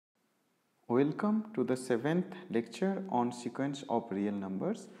Welcome to the 7th lecture on sequence of real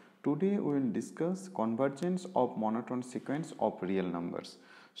numbers. Today we will discuss convergence of monotone sequence of real numbers.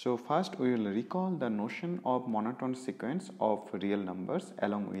 So first we will recall the notion of monotone sequence of real numbers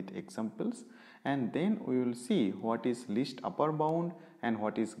along with examples, and then we will see what is least upper bound and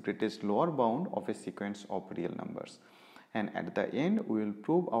what is greatest lower bound of a sequence of real numbers. And at the end we will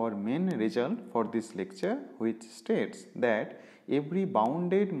prove our main result for this lecture, which states that every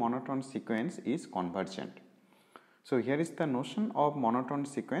bounded monotone sequence is convergent. So here is the notion of monotone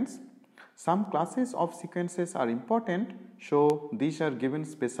sequence. Some classes of sequences are important, so these are given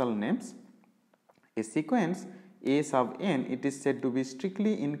special names. A sequence A sub n, it is said to be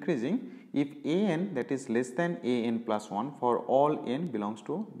strictly increasing if an, that is less than an plus 1 for all n belongs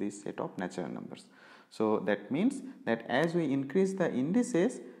to this set of natural numbers. So that means that as we increase the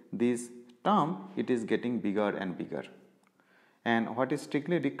indices, this term it is getting bigger and bigger. And what is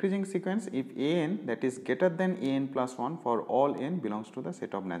strictly decreasing sequence? If an, that is greater than an plus 1 for all n belongs to the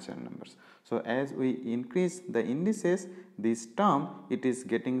set of natural numbers. So as we increase the indices, this term it is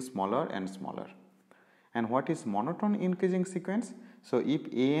getting smaller and smaller. And what is monotone increasing sequence? So if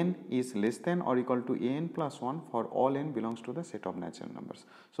an is less than or equal to an plus 1 for all n belongs to the set of natural numbers.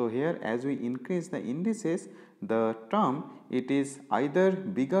 So here as we increase the indices, the term it is either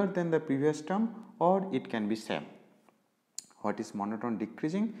bigger than the previous term or it can be same. What is monotone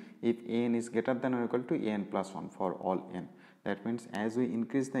decreasing? If an is greater than or equal to an plus 1 for all n. That means as we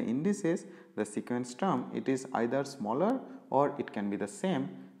increase the indices, the sequence term it is either smaller or it can be the same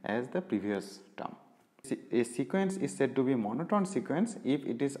as the previous term. A sequence is said to be monotone sequence if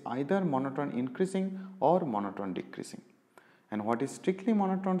it is either monotone increasing or monotone decreasing. And what is strictly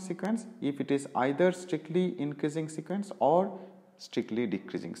monotone sequence? If it is either strictly increasing sequence or strictly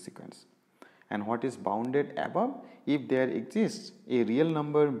decreasing sequence. And what is bounded above? If there exists a real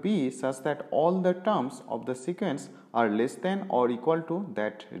number b such that all the terms of the sequence are less than or equal to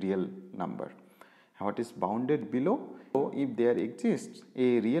that real number. What is bounded below? If there exists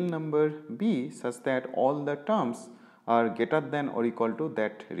a real number b such that all the terms are greater than or equal to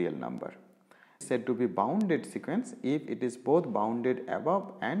that real number. It is said to be bounded sequence if it is both bounded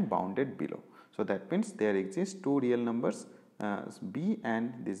above and bounded below. So that means there exist two real numbers b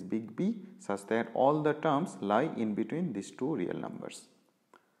and this big B such that all the terms lie in between these two real numbers.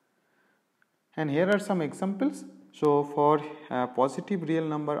 And here are some examples. So for positive real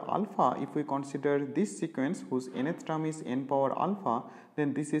number alpha, if we consider this sequence whose nth term is n power alpha,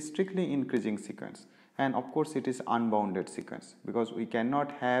 then this is strictly increasing sequence, and of course it is unbounded sequence because we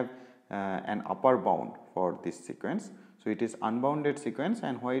cannot have an upper bound for this sequence. So it is unbounded sequence.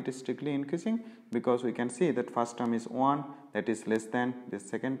 And why it is strictly increasing? Because we can see that first term is 1, that is less than the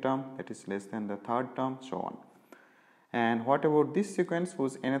second term, that is less than the third term, so on. And what about this sequence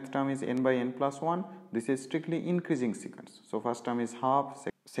whose nth term is n by n plus 1? This is strictly increasing sequence. So first term is half,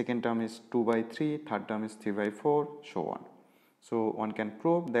 second term is 2 by 3, third term is 3 by 4, so on. So one can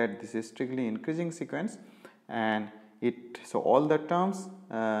prove that this is strictly increasing sequence, and so all the terms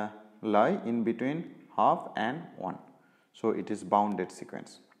lie in between half and 1. So it is bounded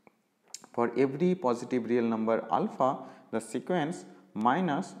sequence. For every positive real number alpha, the sequence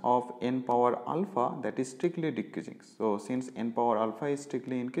minus of n power alpha, that is strictly decreasing. So since n power alpha is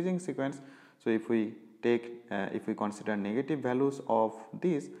strictly increasing sequence, so if we consider negative values of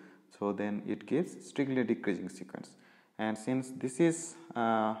this, so then it gives strictly decreasing sequence. And since this is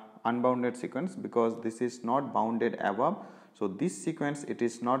unbounded sequence, because this is not bounded above, so this sequence it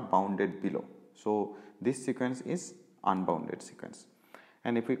is not bounded below. So this sequence is unbounded sequence.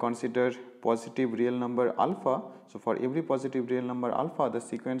 And if we consider positive real number alpha, so for every positive real number alpha, the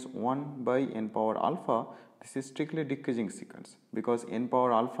sequence 1 by n power alpha, this is strictly decreasing sequence, because n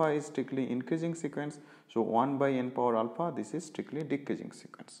power alpha is strictly increasing sequence. So 1 by n power alpha, this is strictly decreasing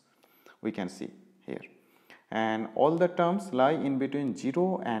sequence, we can see here. And all the terms lie in between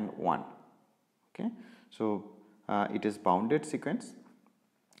 0 and 1. Okay, so it is bounded sequence.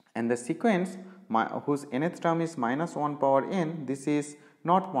 And the sequence whose nth term is minus 1 power n, this is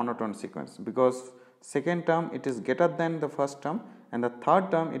not monotone sequence, because second term it is greater than the first term and the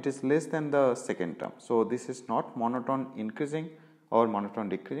third term it is less than the second term. So this is not monotone increasing or monotone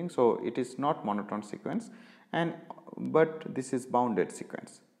decreasing, so it is not monotone sequence. But this is bounded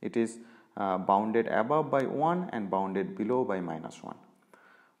sequence. It is bounded above by 1 and bounded below by minus 1.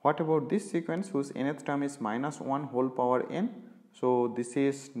 What about this sequence whose nth term is minus 1 whole power n? So this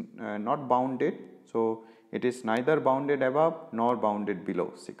is not bounded, so it is neither bounded above nor bounded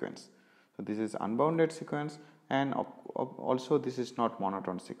below sequence. So this is unbounded sequence, and also this is not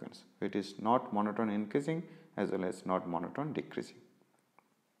monotone sequence. It is not monotone increasing as well as not monotone decreasing.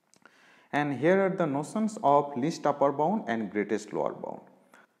 And here are the notions of least upper bound and greatest lower bound.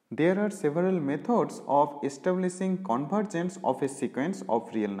 There are several methods of establishing convergence of a sequence of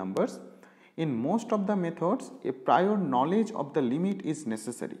real numbers. In most of the methods, a prior knowledge of the limit is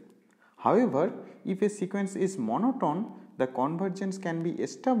necessary. However, if a sequence is monotone, the convergence can be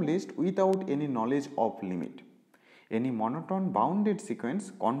established without any knowledge of limit. Any monotone bounded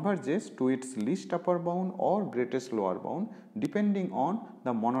sequence converges to its least upper bound or greatest lower bound depending on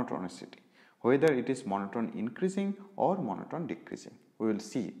the monotonicity, whether it is monotone increasing or monotone decreasing. We will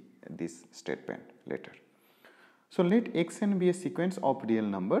see this statement later. So, let xn be a sequence of real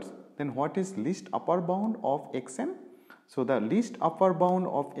numbers. Then what is least upper bound of xn? So, the least upper bound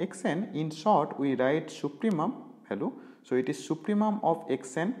of xn, in short we write supremum value. So, it is supremum of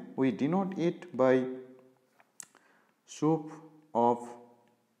xn, we denote it by sup of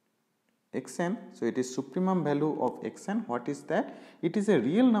xn. So, it is supremum value of xn. What is that? It is a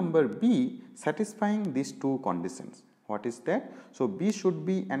real number b satisfying these two conditions. What is that? So, b should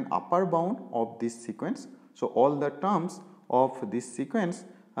be an upper bound of this sequence. So, all the terms of this sequence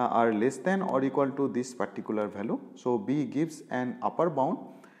are less than or equal to this particular value. So, b gives an upper bound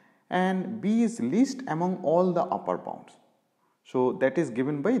and b is least among all the upper bounds. So, that is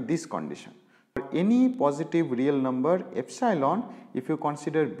given by this condition. For any positive real number epsilon, if you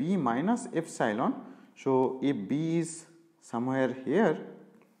consider b minus epsilon, so if b is somewhere here,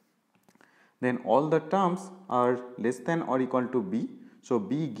 then all the terms are less than or equal to b. So,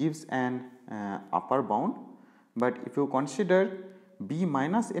 b gives an upper bound, but if you consider b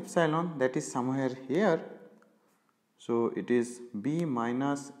minus epsilon, that is somewhere here, so it is b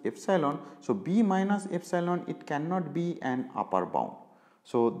minus epsilon. So, b minus epsilon, it cannot be an upper bound.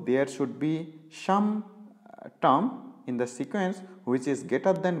 So, there should be some term in the sequence which is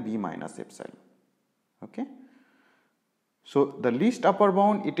greater than b minus epsilon. Okay. So, the least upper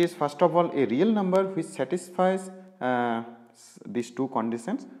bound, it is first of all a real number which satisfies these two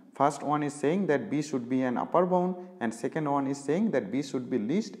conditions. First one is saying that b should be an upper bound, and second one is saying that b should be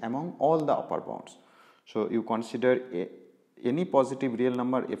least among all the upper bounds. So, you consider any positive real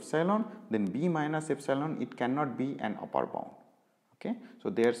number epsilon, then b minus epsilon, it cannot be an upper bound. Okay. So,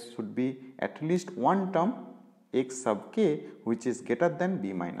 there should be at least one term x sub k which is greater than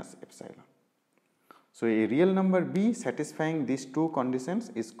b minus epsilon. So, a real number b satisfying these two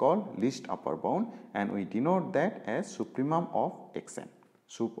conditions is called least upper bound, and we denote that as supremum of xn,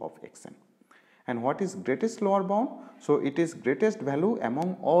 sup of xn. And what is greatest lower bound? So, it is greatest value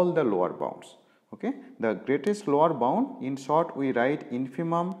among all the lower bounds. Okay. The greatest lower bound, in short we write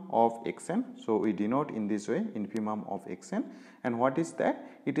infimum of xn. So, we denote in this way infimum of xn. And what is that?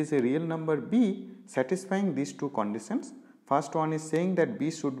 It is a real number b satisfying these two conditions. First one is saying that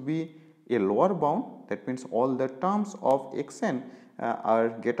b should be a lower bound, that means all the terms of xn are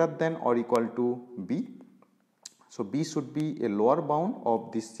greater than or equal to b. So, b should be a lower bound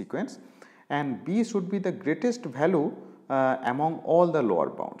of this sequence, and b should be the greatest value among all the lower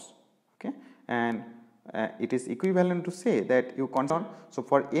bounds. Okay. And it is equivalent to say that you consider, so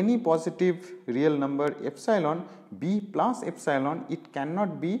for any positive real number epsilon, b plus epsilon, it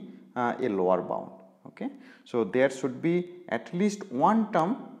cannot be a lower bound. Okay. So, there should be at least one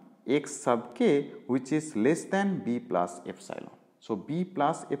term x sub k which is less than b plus epsilon. So, b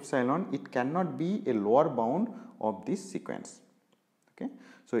plus epsilon, it cannot be a lower bound of this sequence. Okay.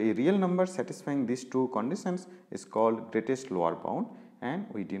 So, a real number satisfying these two conditions is called greatest lower bound, and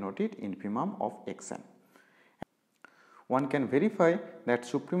we denote it infimum of xn. One can verify that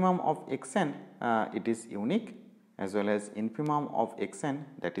supremum of xn it is unique, as well as infimum of xn,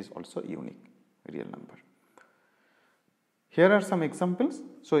 that is also unique real number. Here are some examples.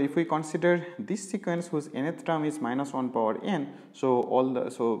 So, if we consider this sequence whose nth term is minus 1 power n, so all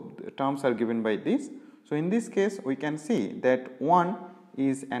the terms are given by this. So, in this case we can see that 1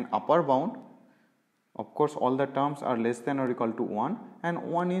 is an upper bound. Of course, all the terms are less than or equal to 1, and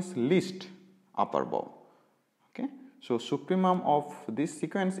 1 is least upper bound. Okay. So, supremum of this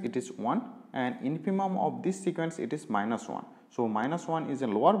sequence, it is 1, and infimum of this sequence, it is minus 1. So, minus 1 is a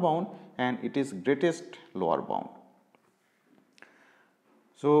lower bound and it is greatest lower bound.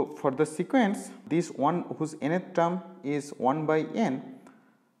 So, for the sequence, this one whose nth term is 1 by n,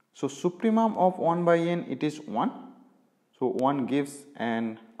 so supremum of 1 by n, it is 1. So, 1 gives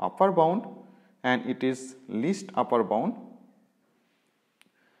an upper bound and it is least upper bound,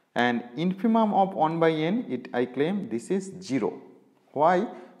 and infimum of 1 by n, I claim this is 0. Why?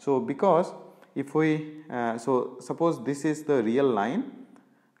 So, because if we so suppose this is the real line,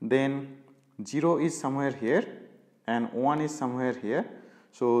 then 0 is somewhere here and 1 is somewhere here.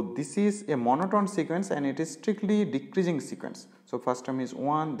 So this is a monotone sequence and it is strictly decreasing sequence. So first term is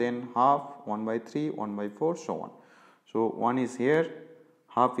 1, then half, 1 by 3, 1 by 4, so on. So 1 is here,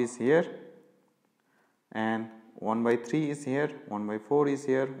 half is here, and 1 by 3 is here, 1 by 4 is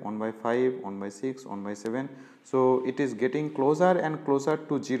here, 1 by 5, 1 by 6, 1 by 7. So it is getting closer and closer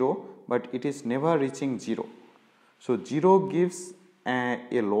to 0, but it is never reaching 0. So 0 gives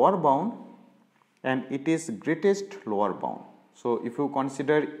a lower bound and it is greatest lower bound. So if you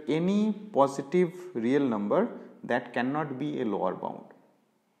consider any positive real number, that cannot be a lower bound.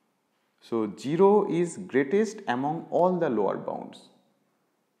 So 0 is greatest among all the lower bounds.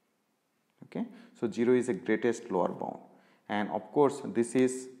 Okay, so 0 is a greatest lower bound, and of course this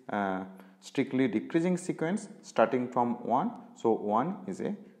is strictly decreasing sequence starting from 1. So 1 is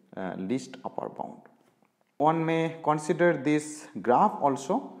a least upper bound. One may consider this graph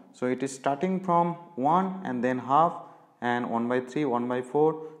also. So it is starting from 1 and then half and 1 by 3, 1 by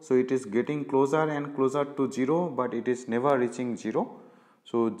 4. So it is getting closer and closer to 0, but it is never reaching 0.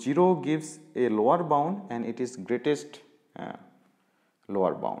 So 0 gives a lower bound and it is greatest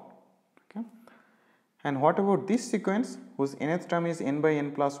lower bound. Okay. And what about this sequence whose nth term is n by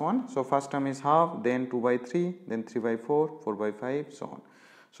n plus 1? So first term is half, then 2 by 3, then 3 by 4, 4 by 5, so on.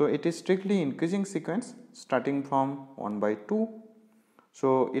 So it is strictly increasing sequence starting from 1 by 2.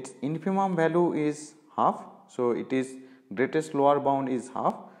 So its infimum value is half. So it is greatest lower bound is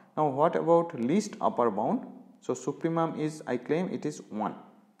half. Now what about least upper bound? So supremum is, I claim it is 1.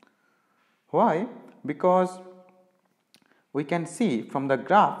 Why? Because we can see from the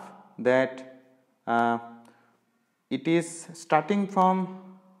graph that it is starting from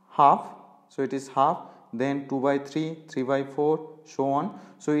half. So it is half, then 2 by 3, 3 by 4, so on.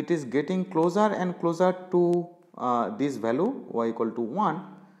 So it is getting closer and closer to this value y equal to 1,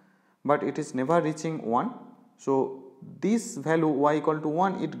 but it is never reaching 1. So this value y equal to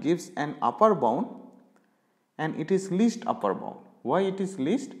 1, it gives an upper bound and it is least upper bound. Why it is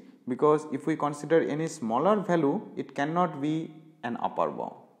least? Because if we consider any smaller value, it cannot be an upper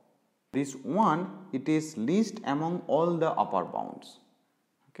bound. This 1, it is least among all the upper bounds.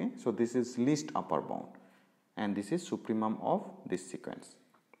 Okay, so this is least upper bound and this is supremum of this sequence.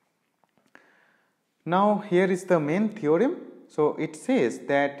 Now here is the main theorem. So it says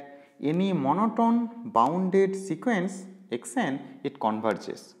that any monotone bounded sequence xn, it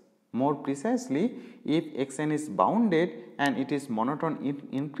converges. More precisely, if xn is bounded and it is monotone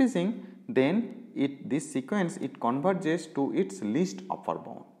increasing, then this sequence it converges to its least upper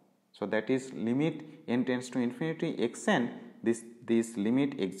bound. So that is limit n tends to infinity xn, this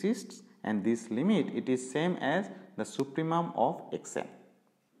limit exists and this limit it is same as the supremum of xn.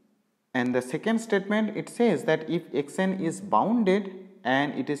 And the second statement, it says that if xn is bounded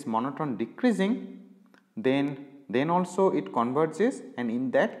and it is monotone decreasing, then also it converges, and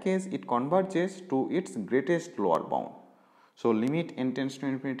in that case it converges to its greatest lower bound. So limit n tends to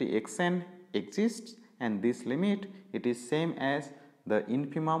infinity xn exists and this limit it is same as the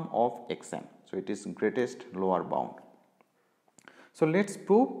infimum of xn. So it is greatest lower bound. So let us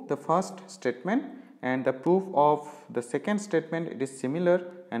prove the first statement, and the proof of the second statement it is similar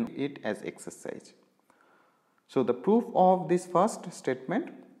and it as exercise. So the proof of this first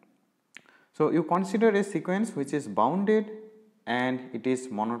statement, so you consider a sequence which is bounded and it is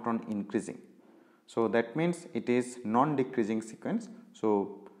monotone increasing. So that means it is non-decreasing sequence.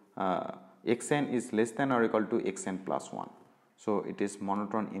 So xn is less than or equal to xn plus 1. So it is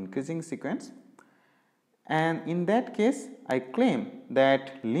monotone increasing sequence. And in that case, I claim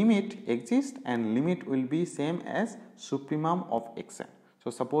that limit exists and limit will be same as supremum of xn. So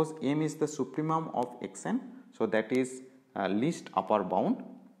suppose m is the supremum of xn, so that is least upper bound.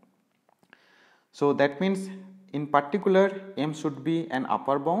 So that means in particular m should be an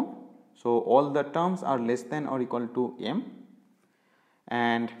upper bound. So all the terms are less than or equal to m,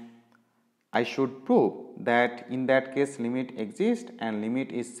 and I should prove that in that case limit exists and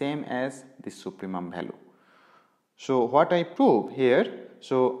limit is same as the supremum value. So what I prove here,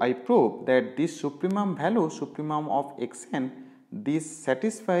 so I prove that this supremum value, supremum of xn, this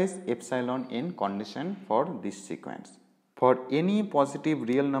satisfies epsilon n condition for this sequence. For any positive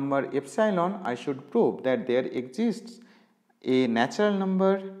real number epsilon, I should prove that there exists a natural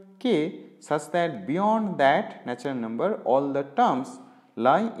number k such that beyond that natural number all the terms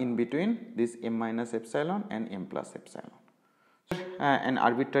lie in between this m minus epsilon and m plus epsilon. An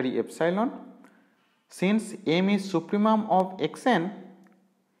arbitrary epsilon. Since m is supremum of xn,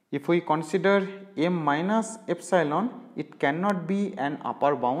 if we consider m minus epsilon, it cannot be an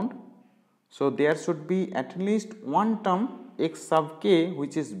upper bound. So there should be at least one term x sub k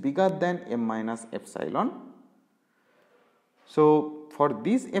which is bigger than m minus epsilon. So for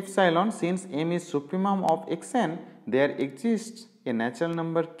this epsilon, since m is supremum of xn, there exists a natural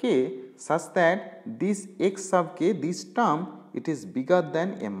number k such that this x sub k, this term, it is bigger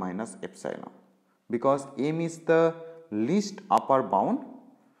than m minus epsilon, because m is the least upper bound.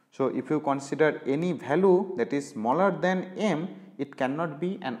 So, if you consider any value that is smaller than m, it cannot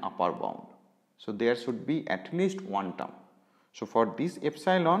be an upper bound. So, there should be at least one term. So, for this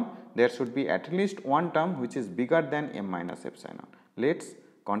epsilon, there should be at least one term which is bigger than m minus epsilon. Let us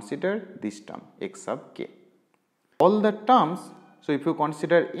consider this term x sub k. All the terms, so if you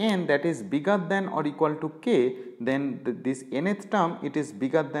consider n that is bigger than or equal to k, then this nth term, it is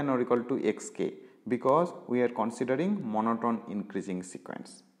bigger than or equal to xk, because we are considering monotone increasing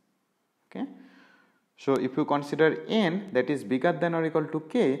sequence. Okay. So, if you consider n that is bigger than or equal to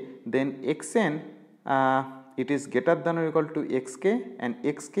k, then xn it is greater than or equal to xk, and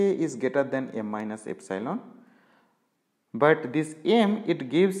xk is greater than m minus epsilon. But this m, it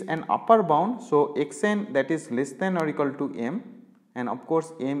gives an upper bound. So, xn that is less than or equal to m, and of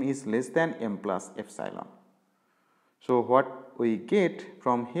course m is less than m plus epsilon. So, what we get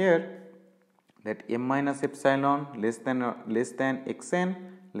from here, that m minus epsilon less than xn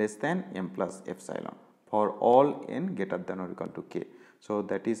less than m plus epsilon for all n greater than or equal to k. So,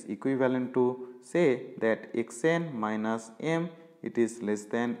 that is equivalent to say that xn minus m, it is less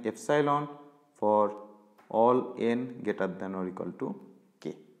than epsilon for all n greater than or equal to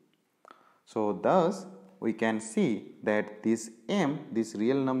k. So, thus we can see that this m, this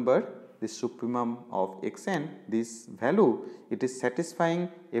real number, this supremum of xn, this value, it is satisfying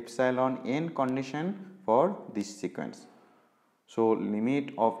epsilon n condition for this sequence. So, limit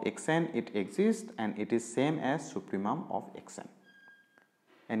of xn, it exists and it is same as supremum of xn,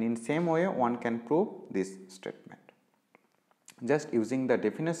 and in same way one can prove this statement just using the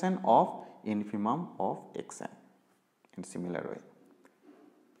definition of infimum of xn in similar way.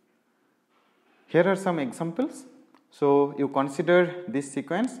 Here are some examples. So, you consider this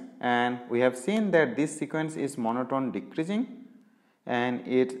sequence, and we have seen that this sequence is monotone decreasing, and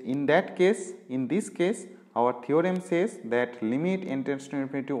in this case our theorem says that limit n tends to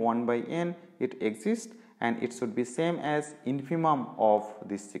infinity 1 by n, it exists, and it should be same as infimum of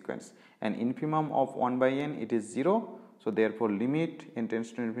this sequence, and infimum of 1 by n, it is 0. So, therefore, limit n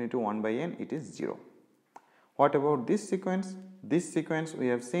tends to infinity 1 by n, it is 0. What about this sequence? This sequence, we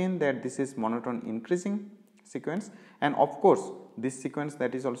have seen that this is monotone increasing sequence, and of course, this sequence,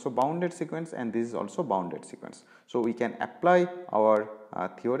 that is also bounded sequence, and this is also bounded sequence. So, we can apply our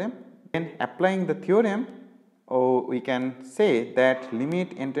theorem. In applying the theorem, we can say that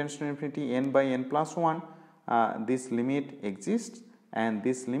limit n tends to infinity n by n plus 1, this limit exists, and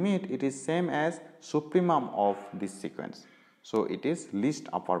this limit, it is same as supremum of this sequence. So, it is least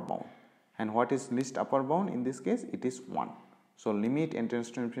upper bound, and what is least upper bound in this case? It is 1. So, limit n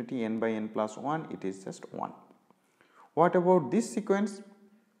tends to infinity n by n plus 1, it is just 1. What about this sequence?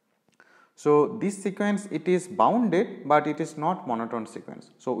 So, this sequence, it is bounded, but it is not monotone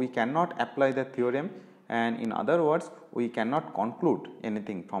sequence. So, we cannot apply the theorem, and in other words, we cannot conclude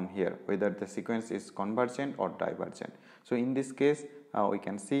anything from here whether the sequence is convergent or divergent. So, in this case, we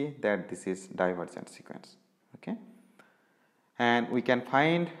can see that this is divergent sequence. Okay. And we can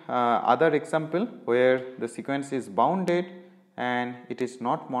find other example where the sequence is bounded and it is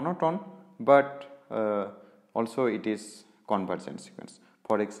not monotone, but also it is convergent sequence.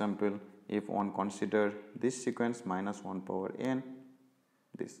 For example, if one consider this sequence minus 1 power n,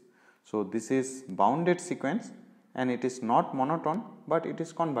 this. So, this is bounded sequence and it is not monotone, but it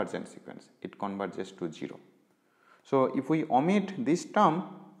is convergent sequence, it converges to 0. So, if we omit this term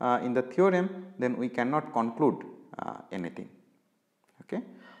in the theorem, then we cannot conclude anything. Okay.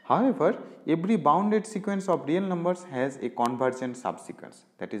 However, every bounded sequence of real numbers has a convergent subsequence,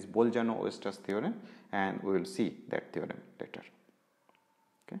 that is Bolzano-Oester's theorem, and we will see that theorem later.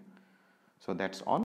 Okay. So, that is all.